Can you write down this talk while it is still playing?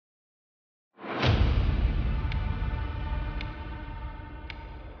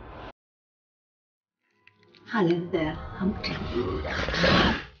Hello there, Humpty.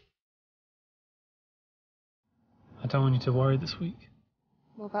 I don't want you to worry this week.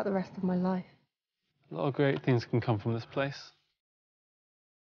 What about the rest of my life? A lot of great things can come from this place.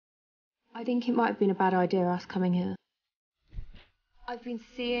 I think it might have been a bad idea us coming here. I've been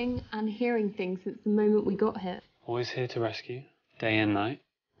seeing and hearing things since the moment we got here. Always here to rescue, day and night.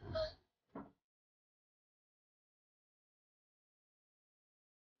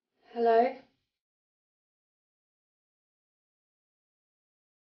 Hello?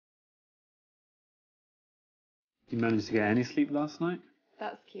 You managed to get any sleep last night?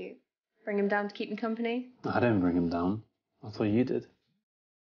 That's cute. Bring him down to keep me company? I didn't bring him down. I thought you did.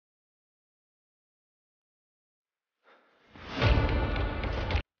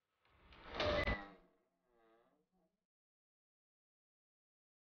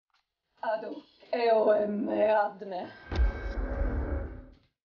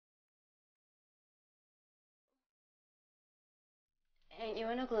 Ain't you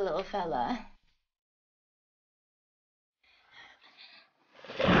an ugly little fella?